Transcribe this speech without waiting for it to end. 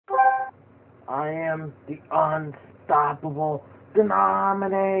I am the unstoppable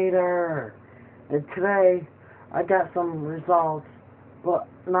denominator. And today, I got some results, but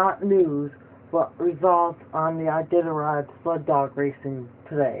not news, but results on the Iditarod sled dog racing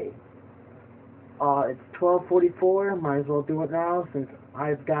today. It's 12:44. Might as well do it now since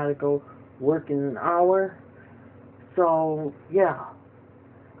I've got to go work in an hour. So yeah.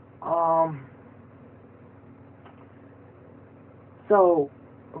 So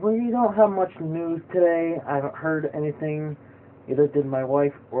we don't have much news today. I haven't heard anything. Either did my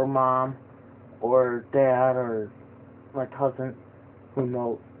wife or mom or dad or my cousin, who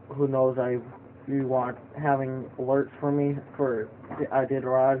knows you want having alerts for me for the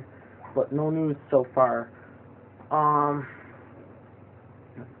Iditarod, but no news so far.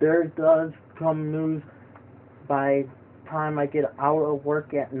 There does come news by the time I get out of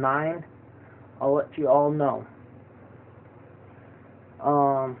work at 9. I'll let you all know.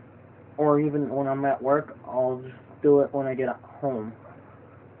 Or even when I'm at work, I'll just do it when I get home.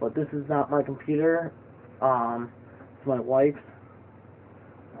 But this is not my computer. It's my wife's.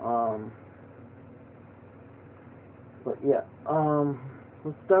 But yeah.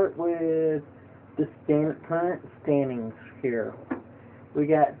 Let's start with the current standings here. We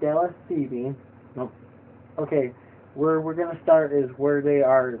got Dallas CB. Nope. Okay. Where we're gonna start is where they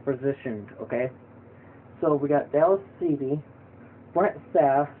are positioned. Okay. So we got Dallas CB, Brent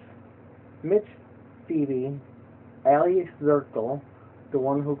Sass, Mitch Phoebe, Ali Zirkle, the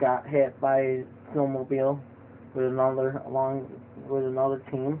one who got hit by a snowmobile with another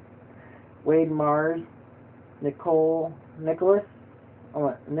team, Wade Mars, Nicholas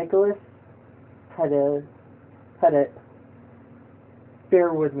Pettit.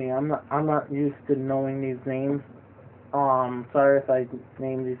 Bear with me, I'm not used to knowing these names. Sorry if I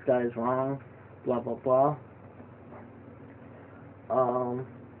named these guys wrong. Blah blah blah.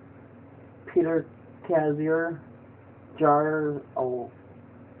 Peter Kazier, Jar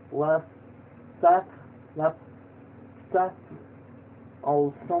Lefseth,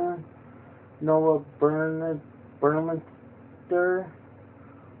 Olson, Noah Burmester,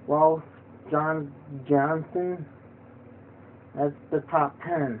 Rolf Johnson. That's the top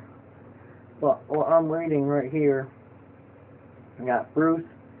 10. But what I'm reading right here, I got Bruce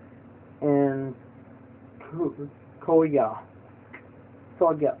and Koya.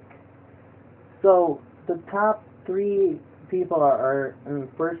 So the top 3 people are in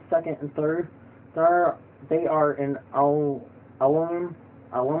first, second, and third. They are in Alum,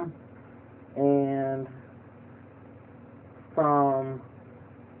 and from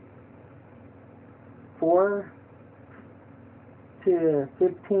 4 to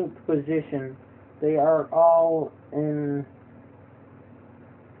 15th position, they are all in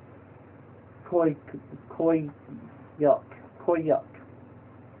Koyuk.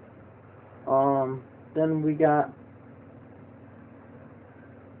 Then we got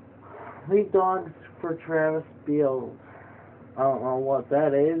lead dogs for Travis Beals. I don't know what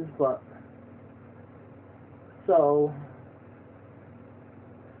that is, but so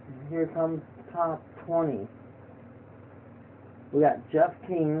here comes top 20. We got Jeff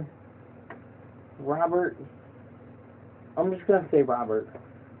King, Robert, I'm just going to say Robert,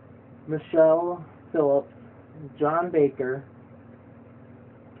 Michelle Phillips, John Baker,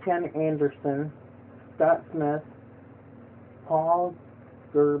 Ken Anderson, Scott Smith, Paul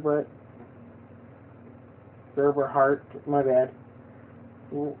Gerberhart, my bad,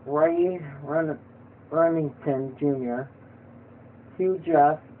 Ray Remington Jr., Hugh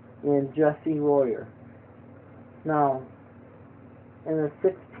Jeff, and Jesse Royer. Now, in the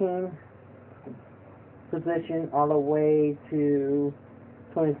 16th position all the way to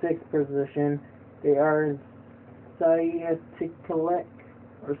 26th position, they are in Sayatikalek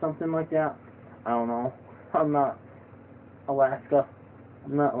or something like that. I don't know. I'm not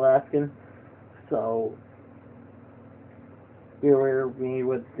Alaskan, so bear with me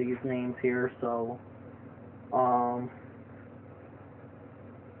with these names here. So,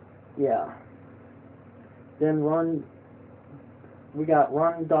 yeah. Then we got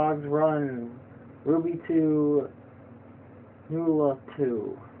Run Dogs Run, Ruby 2, Nula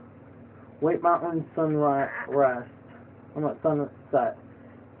 2, White Mountain Sunset.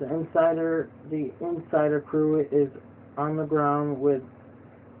 The insider crew is on the ground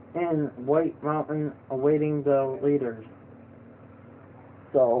in White Mountain awaiting the leaders.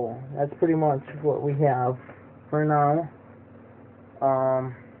 So that's pretty much what we have for now.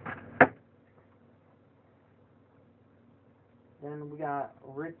 Then we got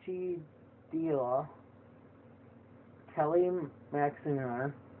Richie Deala, Kelly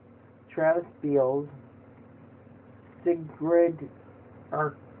Maxiner, Travis Beals, Sigrid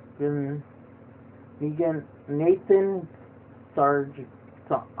Arkin, Nathan Sarge,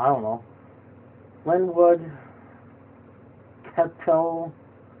 I don't know. Linwood, Keto,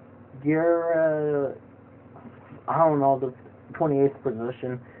 Gear, I don't know, the 28th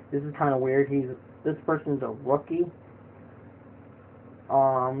position. This is kind of weird. This person's a rookie.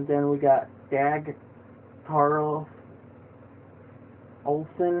 Then we got Dag Tarl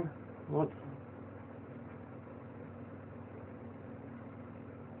Olsen. Whoops.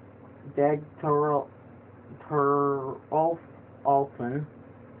 Dag Tarl Olsen.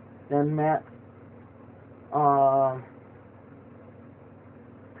 Then Matt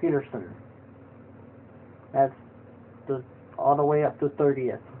Peterson. That's all the way up to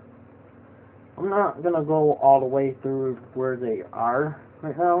 30th. I'm not gonna go all the way through where they are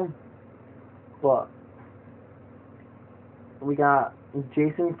right now, but we got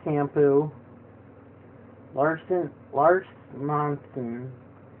Jason Campu, Lars Monson,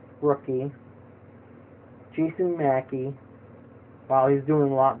 rookie, Jason Mackey. Wow, he's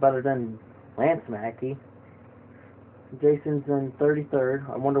doing a lot better than Lance Mackey. Jason's in 33rd.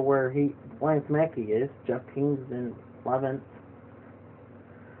 I wonder where Lance Mackey is. Jeff King's in 11th.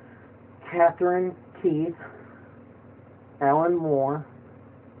 Catherine Keith, Alan Moore,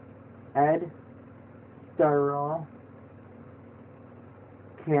 Ed Starrell,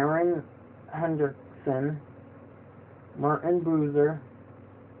 Karen Hendrickson, Martin Bruiser,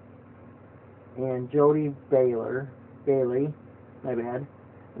 and Jody Bailey, my bad,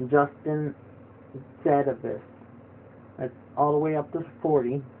 and Justin Sadavis. That's all the way up to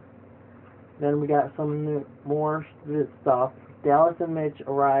 40. Then we got some more stuff. Dallas and Mitch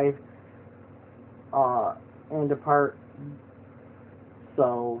arrive and depart.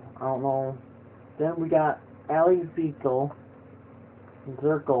 So I don't know. Then we got Ali Zirkle,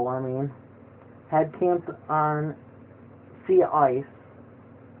 had camped on Sea Ice.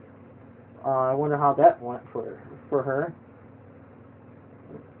 I wonder how that went for her.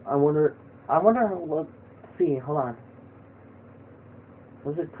 I wonder. Let's see. Hold on.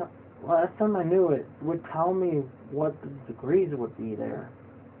 Was it last time I knew it would tell me what the degrees would be there.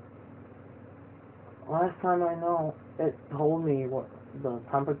 Last time I know it told me what the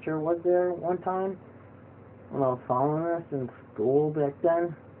temperature was there one time when I was following this in school back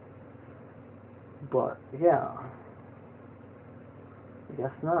then. But yeah, I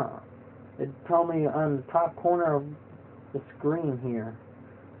guess not. It told me on the top corner of the screen here,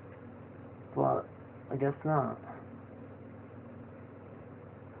 but I guess not.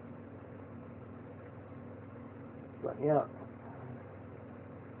 But yeah.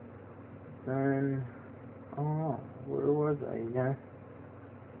 Then, oh, where was I again?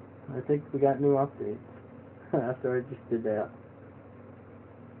 I think we got new updates after I just did that.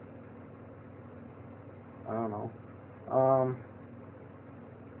 I don't know.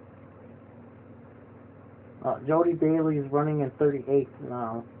 Jody Bailey's running in 38th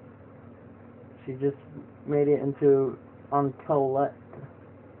now. She just made it into Colette.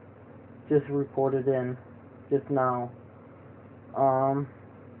 Just reported in just now.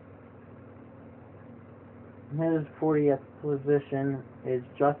 His 40th position is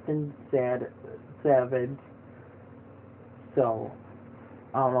Justin Savage. So,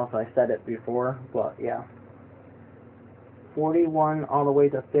 I don't know if I said it before, but yeah. 41 all the way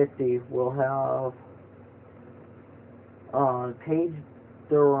to 50, we'll have Paige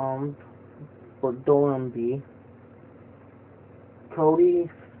Durham, or Dormby, Cody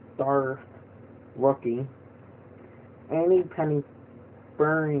Starr, rookie, Annie Penny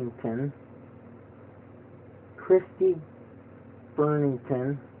Burrington, Christy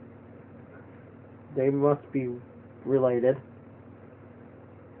Burnington, they must be related.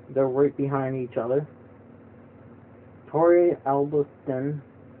 They're right behind each other. Tori Albiston,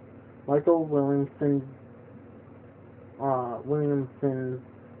 Michael Williamson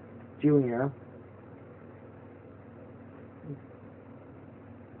Jr.,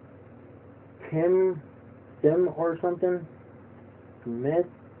 Kim Sim or something, Smith,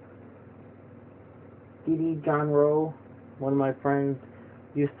 D.D. John Rowe. One of my friends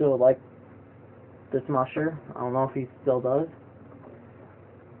used to like this musher. I don't know if he still does.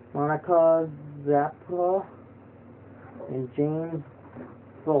 Monica Zappa and James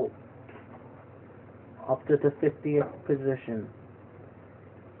Volt up to the 50th position.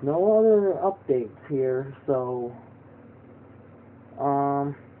 No other updates here, so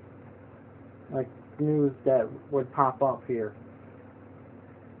like news that would pop up here.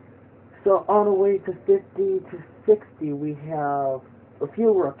 So all the way to 50 to 60, we have a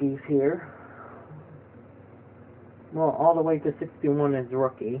few rookies here. Well, all the way to 61 is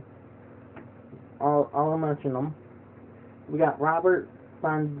rookie. I'll mention them. We got Robert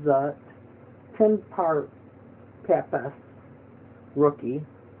Banzut, Tim Pappas, rookie.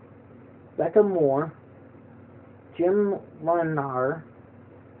 Becca Moore, Jim Lenar,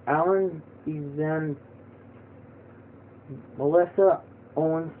 Alan Bezen, Melissa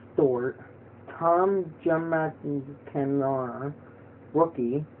Owen Stewart, Tom Jamacanar,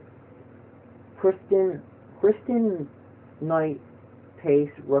 rookie. Kristen Knight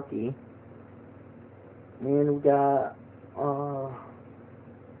Pace, rookie. And we got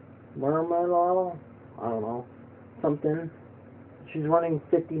Mermello, I don't know, something. She's running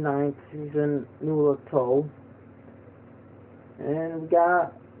 59th. She's in New Toe. And we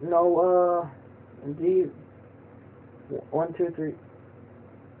got Noah. One, two, three.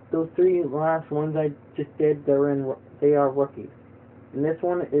 Those three last ones I just did, they are rookies. And this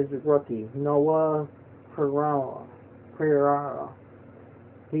one is a rookie, Noah Pereira.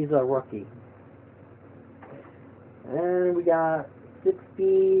 He's a rookie. And we got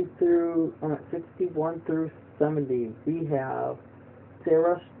 61 through 70. We have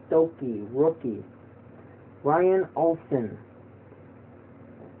Sarah Stokey, rookie. Ryan Olson.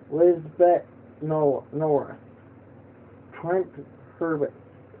 Lisbeth Norris. Trent Herbert.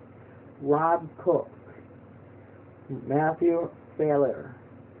 Rob Cook. Matthew Fowler.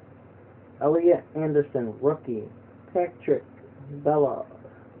 Elliot Anderson, rookie. Patrick Bella,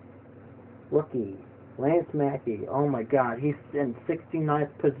 rookie. Lance Mackey, oh my god, he's in 69th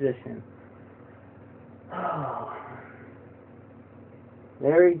position.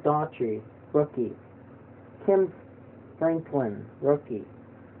 Larry Daughtry, rookie. Kim Franklin, rookie.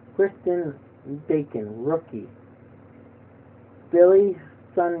 Kristen Bacon, rookie. Billy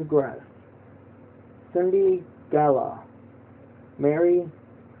Sungrass. Cindy Gala. Mary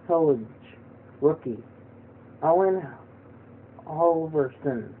Hillage, rookie. Owen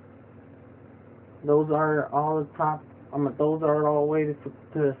Halverson. Those are all the top. Those are all the way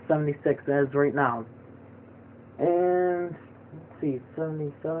to 76 as right now. And let's see,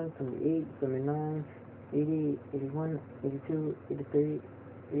 77, 78, 79, 80, 81, 82, 83,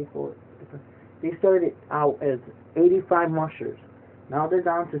 84. 85. They started out as 85 mushers. Now they're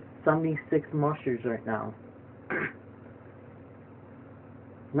down to 76 mushers right now.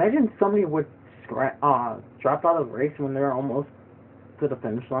 Imagine somebody would drop out of the race when they're almost to the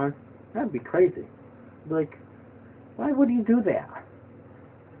finish line. That'd be crazy. Like, why would you do that?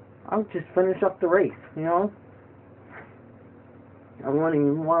 I would just finish up the race, you know? I wouldn't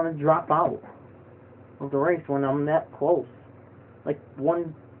even want to drop out of the race when I'm that close. At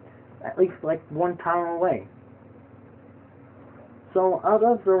least one town away. So, out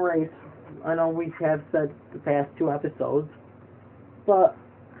of the race, I know we have said the past 2 episodes, but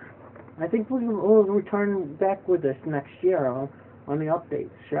I think we'll return back with this next year on the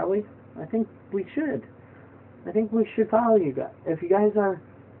updates, shall we? I think we should. I think we should follow you guys. If you guys are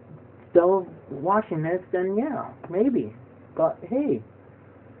still watching this, then yeah, maybe. But hey,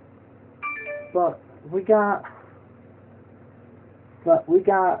 we got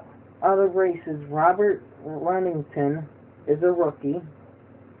other races. Robert Runnington is a rookie.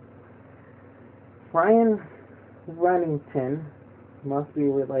 Brian Runnington must be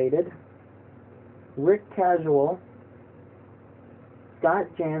related. Rick Casual, Scott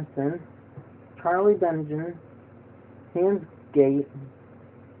Jansen, Charlie Benjamin, Hans Gat,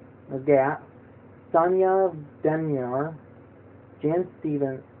 Sonia Denier, Jan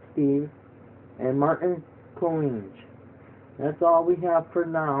Steve, and Martin Coolidge. That's all we have for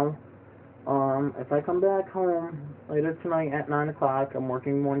now. If I come back home later tonight at 9 o'clock, I'm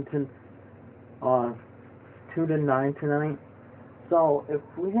working 2 to 9 tonight. So, if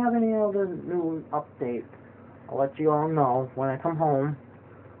we have any other new updates, I'll let you all know when I come home.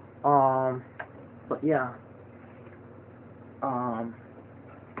 But yeah.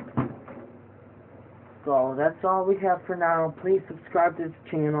 So, that's all we have for now. Please subscribe to this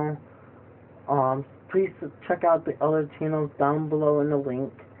channel. Please check out the other channels down below in the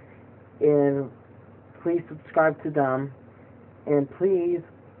link. And please subscribe to them. And please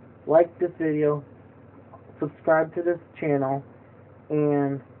like this video, subscribe to this channel,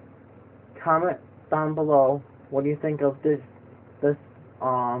 and comment down below what do you think of this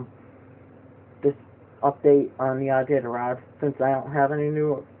update on the Iditarod, since I don't have any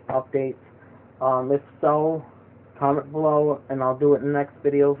new updates. If so, comment below and I'll do it in the next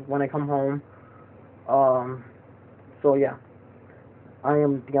videos when I come home. So yeah, I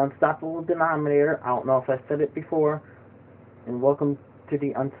am the Unstoppable Denominator. I don't know if I said it before. And welcome to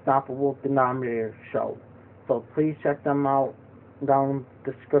the Unstoppable Denominator show. So please check them out down in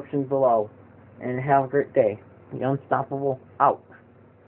the description below. And have a great day. The Unstoppable out.